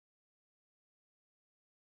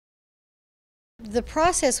The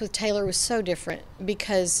process with Taylor was so different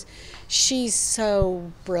because she's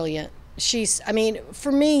so brilliant. I mean,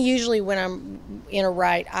 for me, usually when I'm in a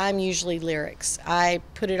write, I'm usually lyrics. I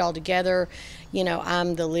put it all together.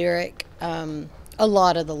 I'm the lyric, a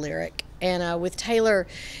lot of the lyric. And with Taylor,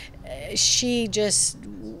 she just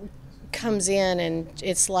comes in and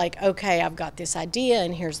it's like, okay, I've got this idea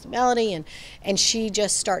and here's the melody, and she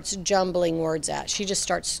just starts jumbling words out. She just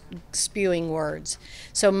starts spewing words.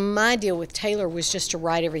 So my deal with Taylor was just to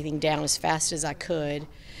write everything down as fast as I could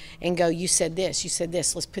and go, you said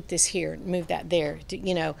this, let's put this here, move that there,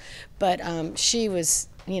 but she was,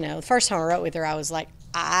 the first time I wrote with her, I was like,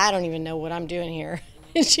 I don't even know what I'm doing here.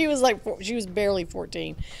 And she was barely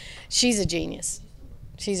 14. She's a genius.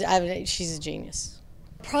 She's a genius.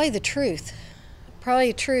 Probably the truth.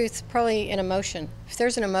 Probably an emotion. If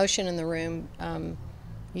there's an emotion in the room,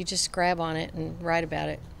 you just grab on it and write about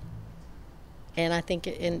it. And I think,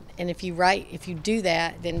 if you do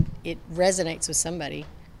that, then it resonates with somebody,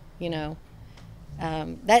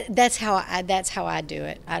 That's how I do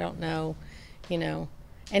it. I don't know,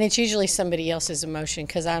 And it's usually somebody else's emotion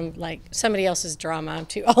because I'm like somebody else's drama. I'm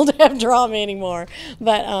too old to have drama anymore.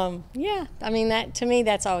 But yeah, I mean to me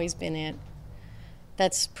that's always been it.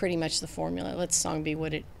 That's pretty much the formula. Let the song be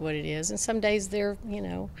what it is. And some days they're,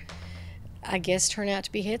 I guess turn out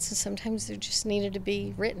to be hits, and sometimes they just needed to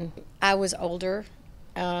be written. I was older.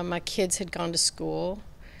 My kids had gone to school.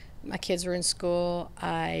 My kids were in school.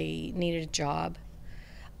 I needed a job.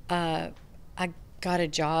 I got a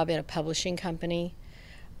job at a publishing company.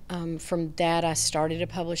 From that, I started a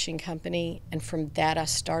publishing company, and from that, I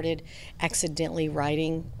started accidentally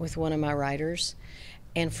writing with one of my writers.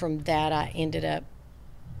 And from that, I ended up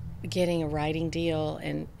getting a writing deal,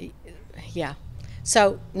 and yeah.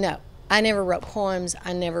 So no, I never wrote poems.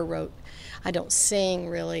 I don't sing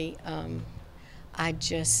really. I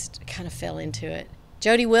just kind of fell into it.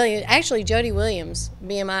 Jody Williams,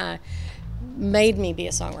 BMI, made me be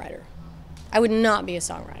a songwriter. I would not be a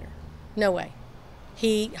songwriter. No way.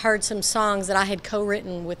 He heard some songs that I had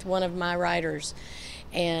co-written with one of my writers,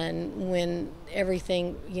 and when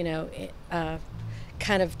everything,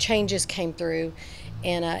 kind of changes came through,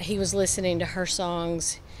 and he was listening to her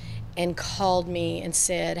songs and called me and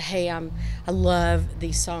said, hey, I love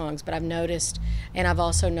these songs, but I've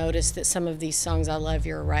also noticed that some of these songs I love,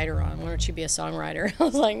 you're a writer on. Why don't you be a songwriter? I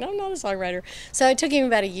was like, no, I'm not a songwriter. So it took him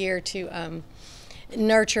about a year to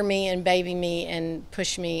nurture me and baby me and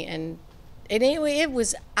push me, and it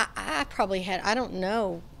was, I probably had, I don't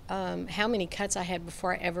know how many cuts I had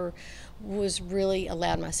before I ever was really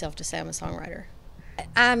allowed myself to say I'm a songwriter.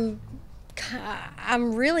 I'm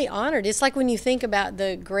really honored. It's like when you think about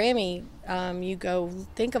the Grammy, you go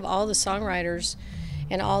think of all the songwriters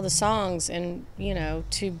and all the songs, and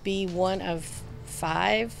to be one of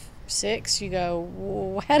 5, 6, you go,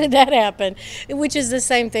 well, how did that happen? Which is the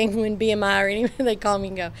same thing when BMI or anything they call me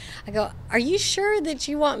and I go, are you sure that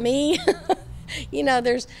you want me?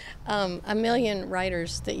 There's a million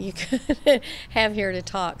writers that you could have here to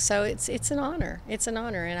talk. So it's an honor. It's an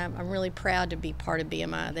honor, and I'm really proud to be part of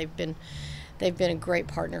BMI. They've been a great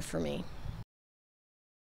partner for me.